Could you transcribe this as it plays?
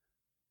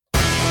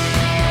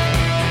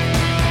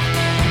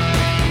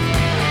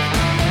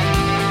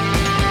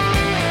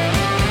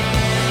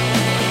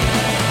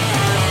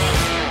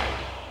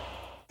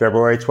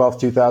February 12th,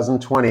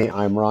 2020.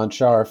 I'm Ron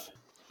Scharf.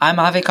 I'm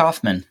Avi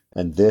Kaufman.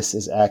 And this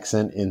is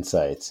Accent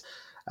Insights.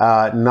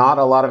 Not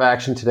a lot of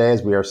action today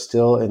as we are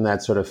still in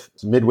that sort of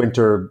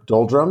midwinter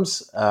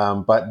doldrums,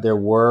 but there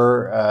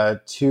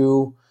were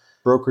two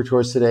broker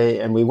tours today,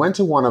 and we went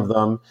to one of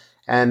them.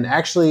 And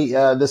actually,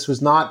 this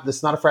is not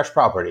a fresh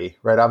property,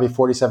 right? Avi,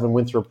 47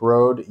 Winthrop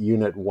Road,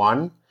 Unit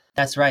 1.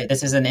 That's right.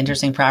 This is an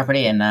interesting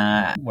property, and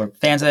we're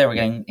fans of it. We're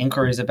getting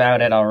inquiries about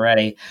it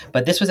already.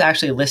 But this was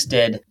actually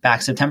listed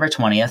back September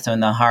 20th, so in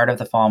the heart of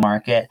the fall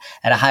market,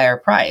 at a higher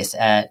price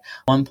at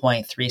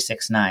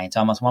 $1.369, so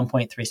almost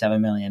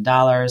 $1.37 million.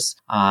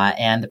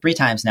 And three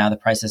times now the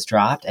price has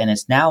dropped, and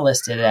it's now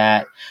listed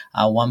at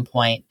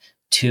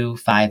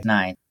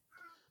 $1.259.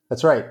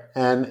 That's right.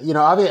 And,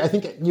 Avi, I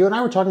think you and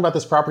I were talking about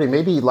this property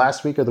maybe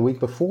last week or the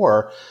week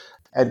before.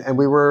 And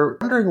we were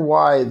wondering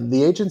why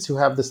the agents who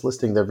have this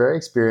listing, they're very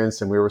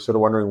experienced, and we were sort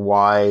of wondering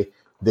why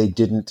they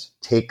didn't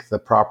take the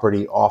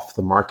property off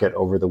the market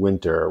over the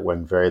winter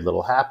when very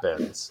little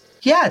happens.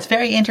 Yeah, it's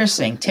very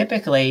interesting.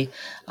 Typically,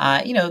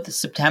 the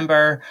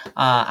September,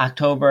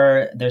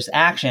 October, there's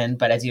action,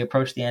 but as you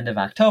approach the end of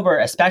October,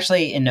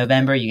 especially in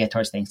November, you get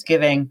towards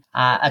Thanksgiving,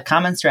 a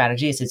common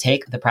strategy is to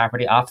take the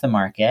property off the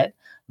market,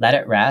 let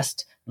it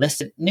rest,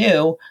 list it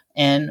new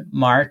in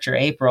March or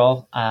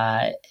April,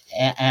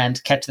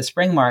 and catch the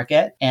spring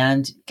market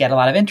and get a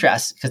lot of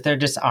interest because there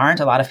just aren't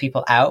a lot of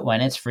people out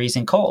when it's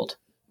freezing cold.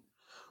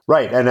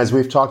 Right. And as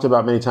we've talked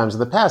about many times in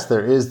the past,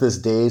 there is this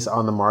days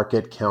on the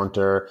market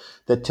counter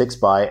that ticks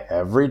by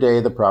every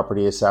day the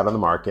property is sat on the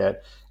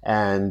market.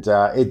 And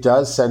it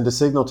does send a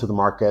signal to the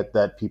market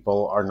that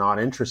people are not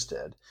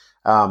interested.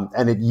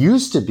 And it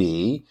used to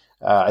be,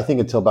 I think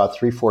until about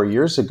 3-4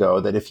 years ago,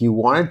 that if you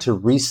wanted to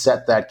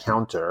reset that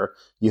counter,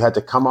 you had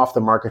to come off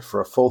the market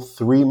for a full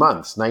 3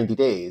 months, 90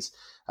 days.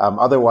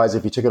 Otherwise,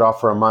 if you took it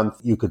off for a month,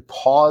 you could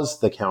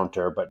pause the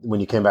counter, but when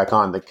you came back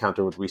on, the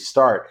counter would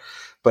restart.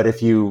 But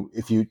if you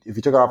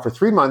took it off for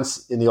 3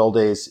 months in the old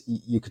days,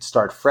 you could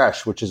start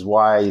fresh, which is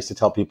why I used to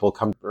tell people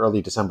come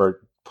early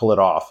December, pull it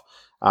off.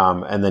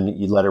 And then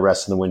you let it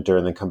rest in the winter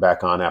and then come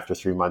back on after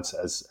 3 months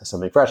as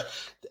something fresh.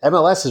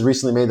 MLS has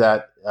recently made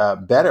that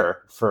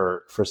better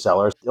for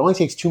sellers. It only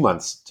takes 2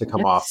 months to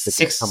come off.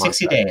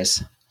 60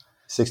 days.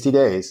 60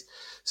 days.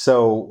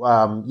 So,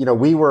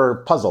 we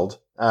were puzzled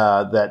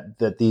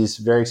that these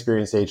very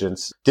experienced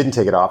agents didn't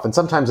take it off. And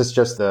sometimes it's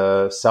just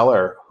the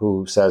seller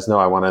who says, no,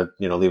 I want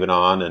to, leave it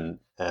on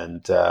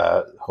and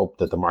hope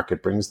that the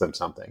market brings them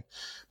something.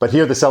 But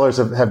here the sellers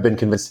have been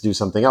convinced to do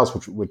something else,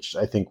 which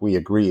I think we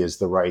agree is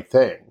the right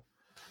thing.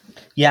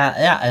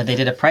 Yeah. They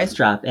did a price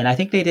drop, and I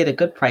think they did a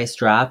good price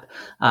drop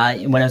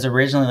when it was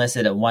originally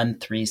listed at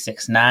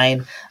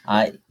 $1.369.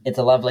 It's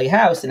a lovely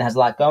house and has a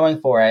lot going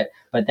for it,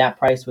 but that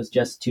price was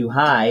just too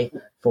high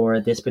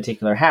for this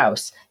particular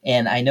house.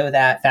 And I know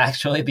that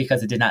factually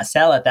because it did not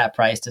sell at that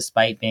price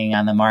despite being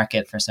on the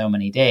market for so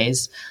many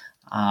days.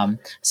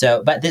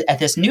 At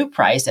this new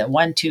price at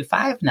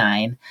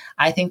 $1.259,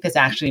 I think this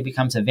actually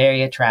becomes a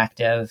very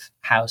attractive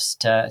house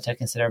to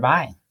consider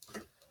buying.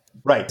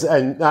 Right.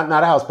 And not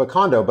a house, but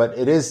condo, but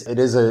it is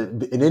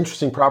an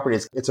interesting property.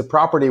 It's a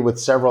property with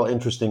several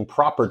interesting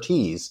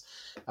properties.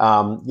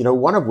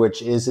 One of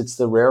which is it's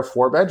the rare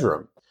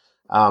 4-bedroom.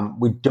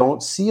 We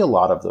don't see a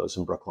lot of those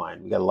in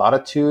Brookline. We got a lot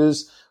of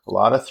 2s, a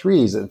lot of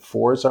 3s, and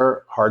 4s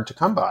are hard to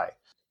come by.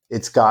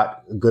 It's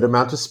got a good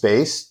amount of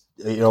space,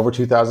 over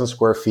 2,000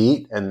 square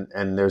feet,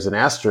 and there's an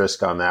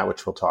asterisk on that,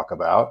 which we'll talk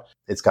about.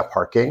 It's got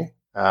parking,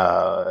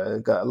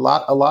 got a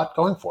lot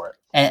going for it.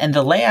 And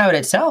the layout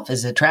itself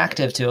is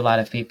attractive to a lot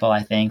of people,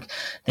 I think.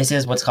 This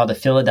is what's called a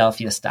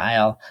Philadelphia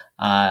style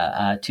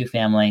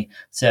 2-family.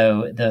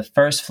 So the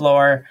first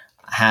floor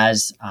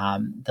has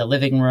the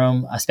living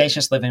room, a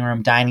spacious living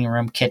room, dining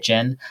room,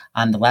 kitchen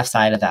on the left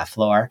side of that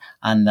floor.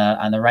 On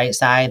the right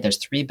side, there's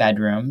 3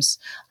 bedrooms.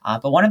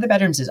 But one of the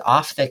bedrooms is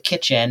off the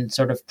kitchen,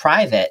 sort of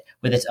private,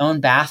 with its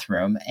own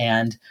bathroom,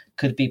 and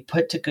could be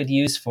put to good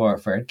use for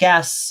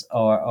guests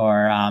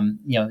or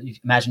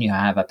imagine you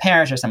have a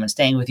parent or someone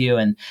staying with you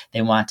and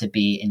they want to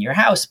be in your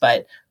house,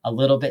 but a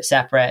little bit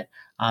separate.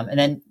 And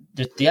then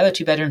the other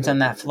 2 bedrooms on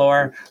that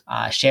floor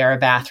share a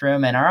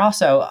bathroom and are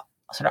also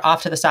sort of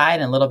off to the side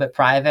and a little bit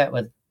private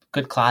with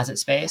good closet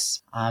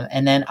space.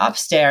 And then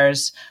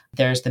upstairs,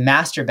 there's the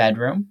master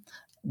bedroom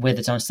with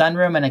its own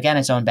sunroom and again,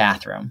 its own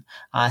bathroom.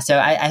 So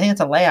I think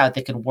it's a layout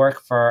that could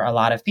work for a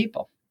lot of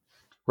people.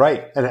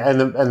 Right.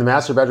 And the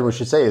master bedroom, we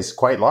should say, is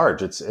quite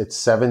large. It's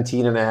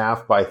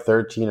 17.5 by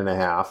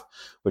 13.5,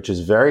 which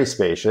is very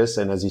spacious.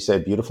 And as you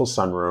said, beautiful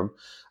sunroom.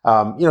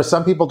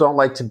 Some people don't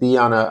like to be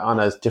on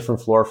a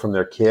different floor from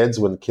their kids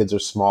when the kids are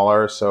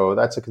smaller. So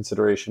that's a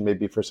consideration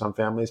maybe for some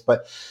families.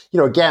 But,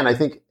 again, I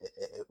think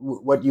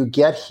what you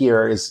get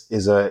here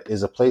is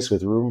a place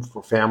with room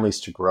for families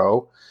to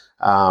grow.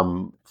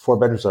 4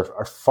 bedrooms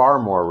are far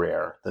more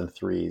rare than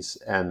 3s,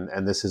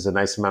 and this is a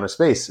nice amount of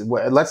space.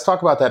 Let's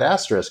talk about that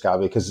asterisk,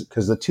 Avi,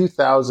 because the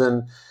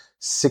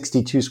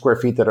 2,062 square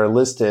feet that are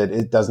listed,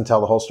 it doesn't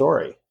tell the whole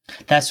story.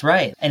 That's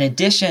right. In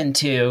addition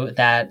to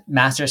that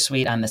master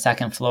suite on the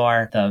second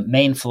floor, the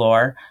main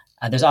floor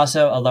There's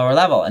also a lower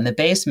level. In the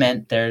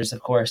basement, there's,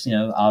 of course,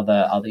 all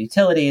the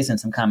utilities and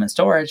some common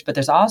storage, but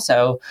there's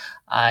also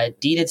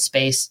deeded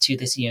space to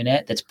this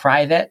unit that's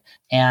private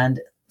and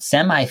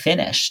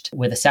semi-finished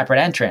with a separate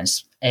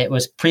entrance. It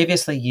was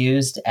previously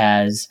used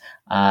as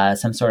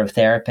some sort of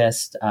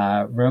therapist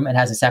room. It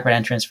has a separate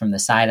entrance from the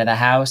side of the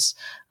house.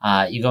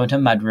 You go into a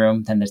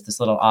mudroom, then there's this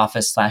little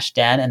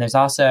office/den, and there's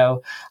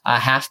also a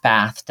half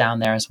bath down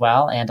there as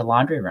well, and a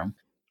laundry room.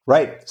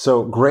 Right.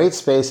 So great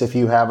space if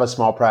you have a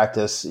small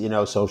practice,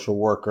 social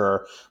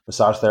worker,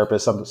 massage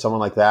therapist, someone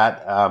like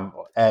that.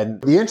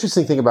 And the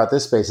interesting thing about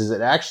this space is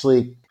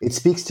it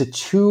speaks to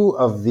two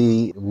of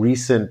the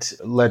recent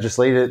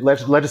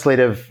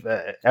legislative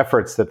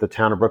efforts that the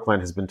town of Brookline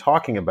has been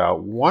talking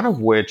about. One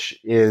of which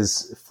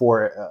is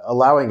for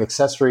allowing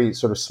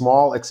sort of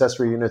small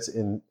accessory units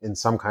in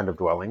some kind of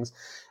dwellings.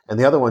 And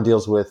the other one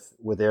deals with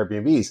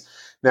Airbnbs.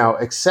 Now,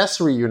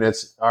 accessory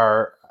units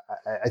are,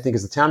 I think,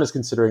 as the town is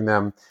considering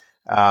them,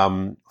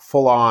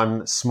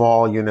 full-on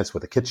small units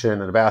with a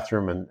kitchen and a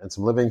bathroom and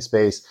some living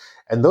space.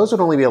 And those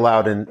would only be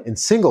allowed in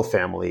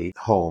single-family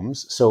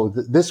homes. So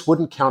this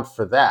wouldn't count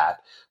for that.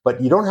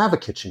 But you don't have a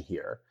kitchen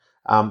here.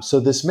 So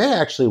this may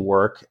actually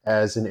work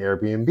as an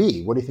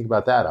Airbnb. What do you think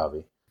about that,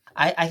 Avi?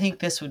 I think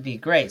this would be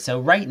great.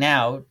 So right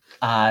now,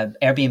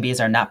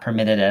 Airbnbs are not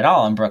permitted at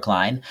all in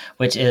Brookline,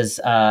 which is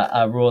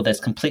a rule that's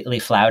completely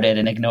flouted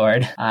and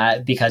ignored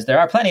because there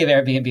are plenty of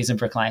Airbnbs in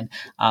Brookline,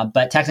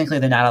 but technically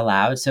they're not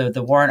allowed. So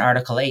the warrant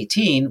Article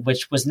 18,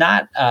 which was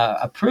not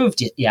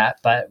approved yet,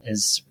 but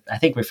is, I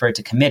think, referred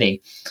to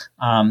committee,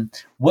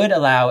 would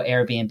allow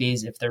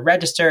Airbnbs if they're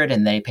registered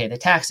and they pay the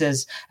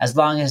taxes, as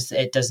long as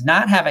it does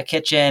not have a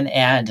kitchen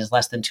and is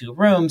less than 2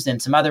 rooms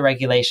and some other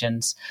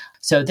regulations.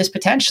 So this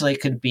potentially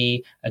could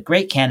be a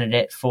great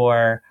candidate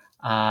for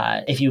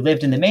if you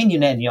lived in the main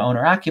unit and you own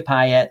or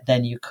occupy it,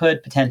 then you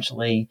could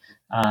potentially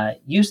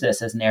use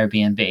this as an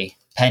Airbnb,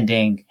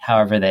 pending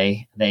however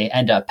they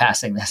end up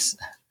passing this.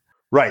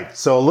 Right.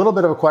 So a little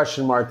bit of a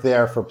question mark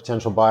there for a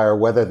potential buyer,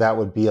 whether that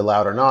would be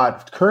allowed or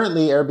not.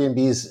 Currently,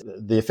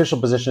 Airbnbs, the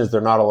official position is they're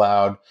not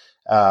allowed,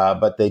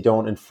 but they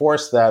don't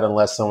enforce that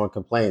unless someone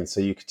complains. So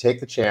you could take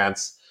the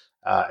chance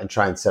and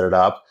try and set it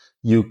up.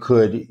 You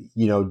could,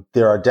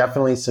 there are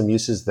definitely some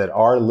uses that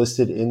are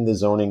listed in the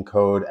zoning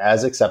code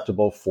as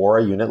acceptable for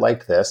a unit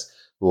like this,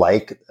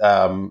 like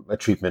a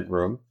treatment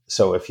room.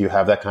 So if you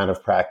have that kind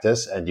of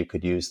practice and you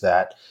could use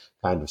that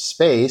kind of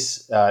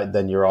space,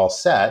 then you're all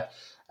set.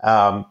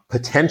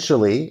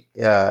 Potentially,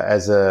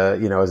 as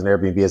an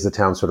Airbnb, as the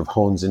town sort of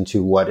hones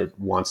into what it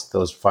wants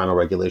those final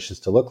regulations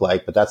to look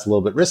like, but that's a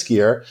little bit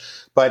riskier.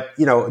 But,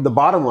 the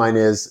bottom line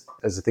is,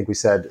 as I think we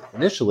said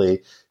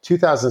initially,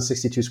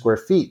 2,062 square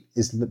feet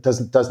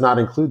does not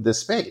include this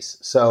space.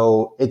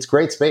 So it's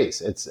great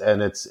space.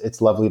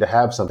 It's lovely to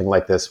have something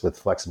like this with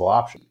flexible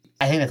options.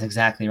 I think that's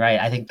exactly right.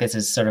 I think this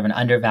is sort of an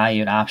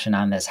undervalued option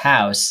on this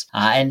house.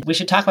 And we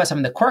should talk about some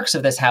of the quirks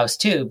of this house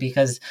too,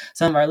 because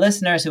some of our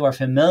listeners who are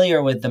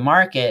familiar with the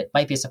market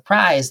might be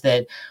surprised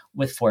that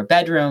with 4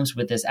 bedrooms,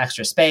 with this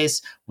extra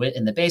space,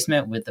 in the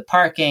basement, with the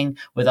parking,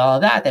 with all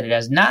of that it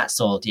has not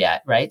sold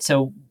yet, right?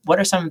 So what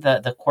are some of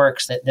the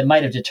quirks that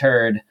might have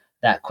deterred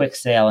that quick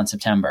sale in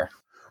September?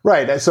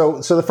 Right.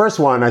 So the first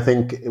one, I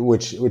think,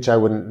 which I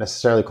wouldn't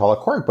necessarily call a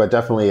quirk, but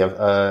definitely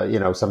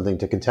something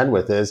to contend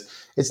with, is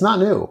it's not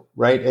new,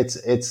 right?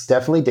 It's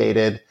definitely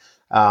dated,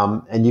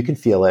 and you can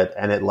feel it,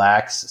 and it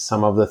lacks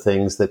some of the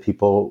things that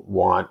people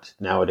want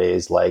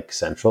nowadays, like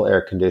central air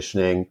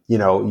conditioning.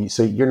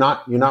 So you're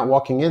not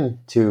walking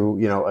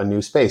into a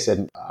new space.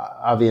 And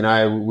Avi and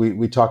I,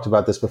 we talked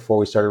about this before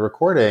we started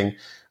recording.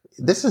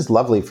 This is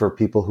lovely for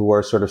people who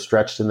are sort of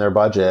stretched in their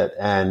budget,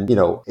 and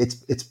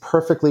it's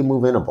perfectly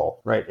move-inable,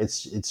 right?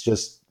 It's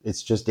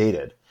just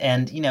dated.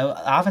 And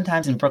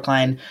oftentimes in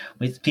Brookline,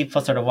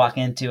 people sort of walk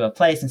into a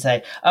place and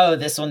say, "Oh,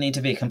 this will need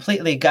to be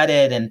completely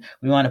gutted, and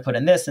we want to put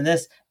in this and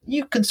this."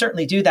 You can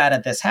certainly do that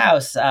at this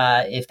house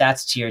if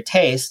that's to your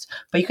taste,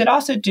 but you could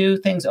also do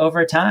things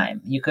over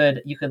time. You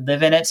could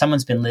live in it.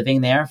 Someone's been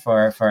living there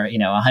for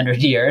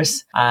 100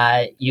 years.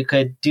 You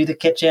could do the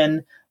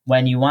kitchen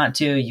when you want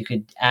to. You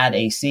could add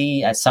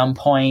AC at some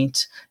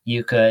point.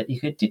 You could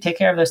take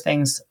care of those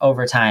things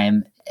over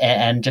time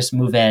and just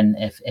move in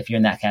if you're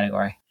in that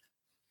category.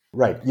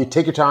 Right. You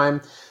take your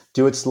time,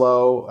 do it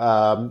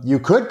slow. You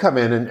could come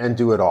in and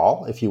do it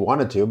all if you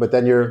wanted to, but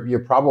then you're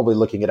probably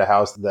looking at a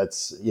house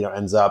that's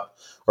ends up,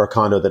 or a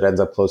condo that ends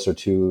up closer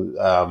to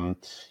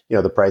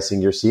the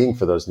pricing you're seeing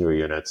for those newer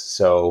units.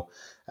 So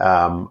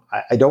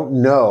I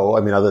don't know. I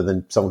mean, other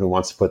than someone who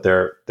wants to put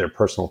their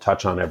personal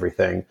touch on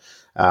everything,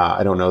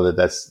 I don't know that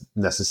that's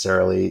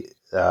necessarily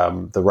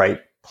the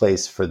right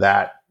place for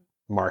that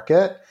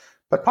market,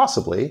 but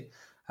possibly.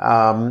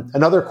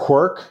 Another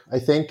quirk, I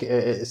think,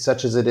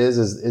 such as it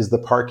is the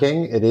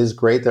parking. It is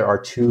great. There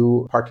are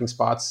 2 parking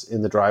spots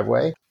in the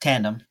driveway.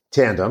 Tandem.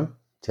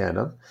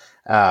 tandem,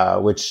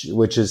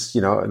 which is,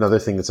 another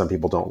thing that some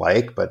people don't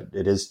like, but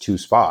it is 2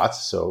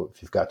 spots. So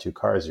if you've got 2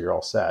 cars, you're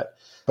all set.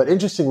 But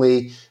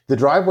interestingly, the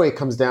driveway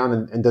comes down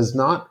and does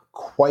not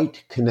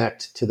quite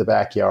connect to the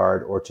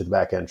backyard or to the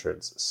back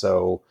entrance.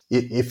 So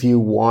if you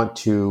want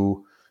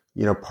to,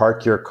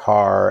 park your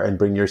car and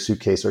bring your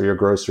suitcase or your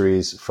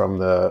groceries from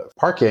the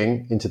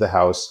parking into the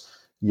house,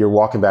 you're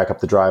walking back up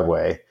the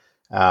driveway.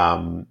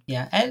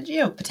 Yeah. And,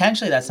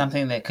 potentially that's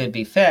something that could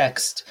be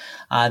fixed.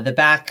 The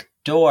back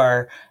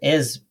door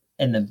is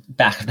in the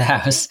back of the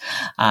house,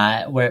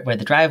 where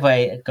the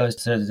driveway goes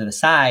to the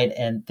side,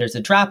 and there's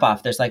a drop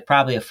off. There's like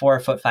probably a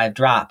 4'5"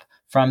 drop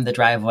from the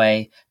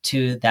driveway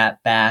to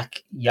that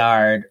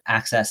backyard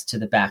access to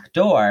the back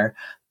door.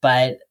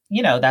 But,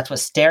 that's what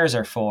stairs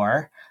are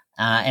for.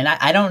 And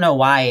I don't know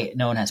why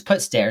no one has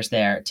put stairs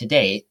there to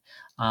date.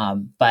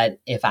 But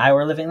if I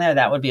were living there,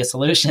 that would be a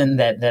solution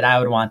that I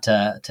would want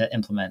to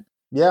implement.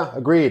 Yeah,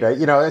 agreed.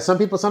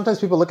 Sometimes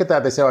people look at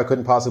that, they say, oh, I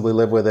couldn't possibly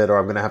live with it, or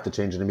I'm going to have to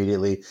change it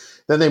immediately.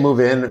 Then they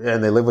move in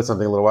and they live with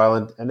something a little while,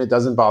 and it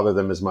doesn't bother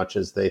them as much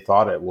as they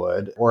thought it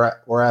would,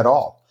 or at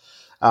all.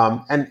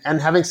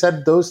 And having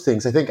said those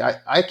things, I think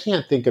I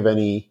can't think of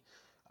any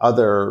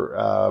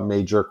other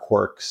major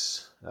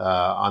quirks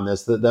on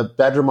this. The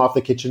bedroom off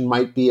the kitchen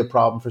might be a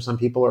problem for some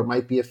people, or it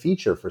might be a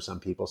feature for some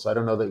people. So I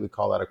don't know that we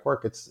call that a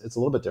quirk. It's a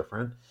little bit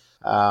different.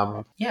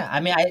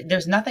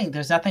 There's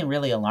nothing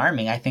really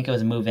alarming. I think it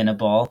was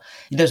move-inable.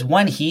 There's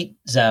one heat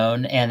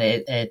zone, and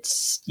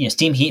it's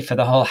steam heat for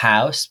the whole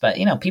house. But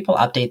people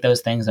update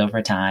those things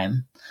over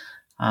time.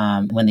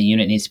 When the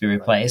unit needs to be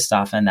replaced,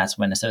 often that's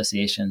when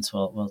associations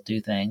will do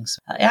things.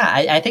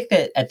 I think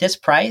that at this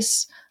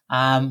price,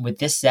 with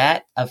this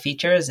set of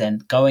features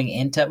and going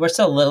into, we're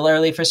still a little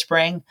early for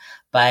spring,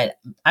 but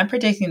I'm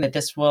predicting that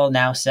this will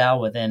now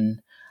sell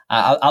within.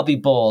 I'll be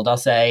bold. I'll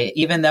say,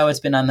 even though it's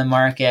been on the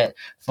market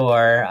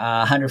for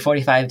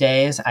 145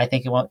 days, I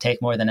think it won't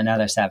take more than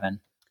another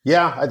 7.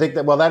 Yeah, I think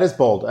that is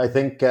bold. I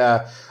think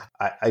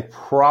I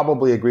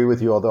probably agree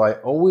with you, although I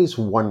always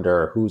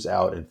wonder who's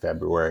out in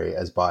February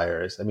as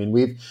buyers. I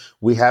mean,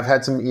 we have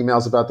had some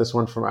emails about this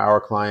one from our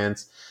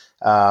clients.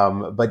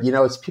 But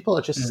it's people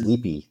are just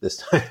sleepy this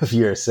time of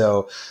year.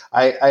 So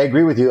I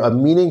agree with you. A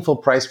meaningful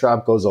price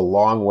drop goes a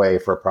long way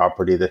for a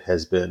property that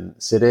has been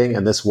sitting.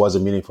 And this was a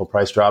meaningful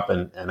price drop.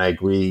 And I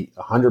agree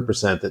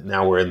 100% that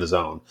now we're in the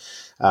zone.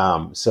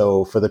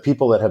 So for the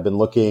people that have been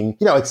looking,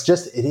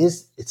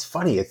 it's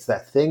funny. It's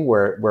that thing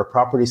where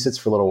property sits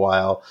for a little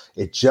while.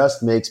 It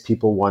just makes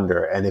people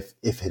wonder. And if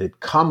it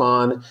had come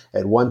on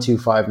at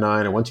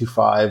 1,259 or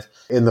 125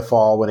 in the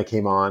fall when it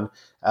came on,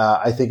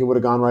 I think it would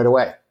have gone right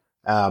away.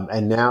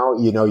 And now,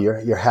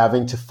 you're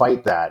having to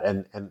fight that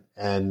and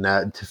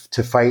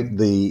to fight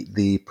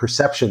the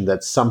perception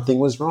that something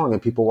was wrong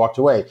and people walked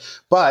away.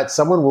 But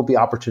someone will be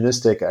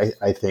opportunistic.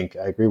 I think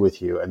I agree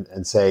with you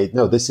and say,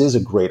 no, this is a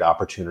great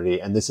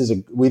opportunity. And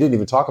we didn't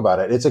even talk about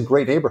it. It's a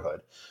great neighborhood,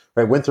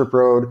 right? Winthrop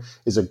Road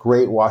is a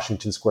great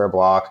Washington Square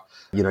block.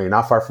 You're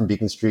not far from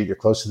Beacon Street. You're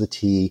close to the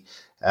T,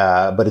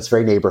 but it's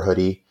very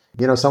neighborhoody.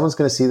 Someone's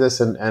going to see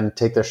this and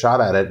take their shot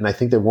at it. And I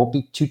think there won't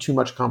be too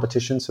much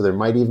competition. So there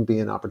might even be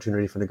an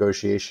opportunity for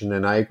negotiation.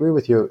 And I agree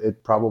with you.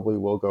 It probably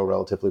will go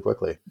relatively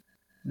quickly.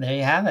 There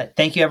you have it.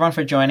 Thank you, everyone,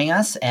 for joining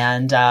us.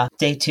 And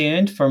stay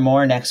tuned for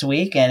more next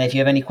week. And if you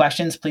have any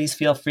questions, please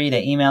feel free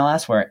to email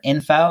us. We're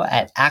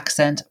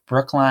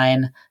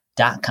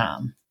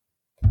info@accentbrookline.com.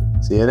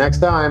 See you next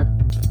time.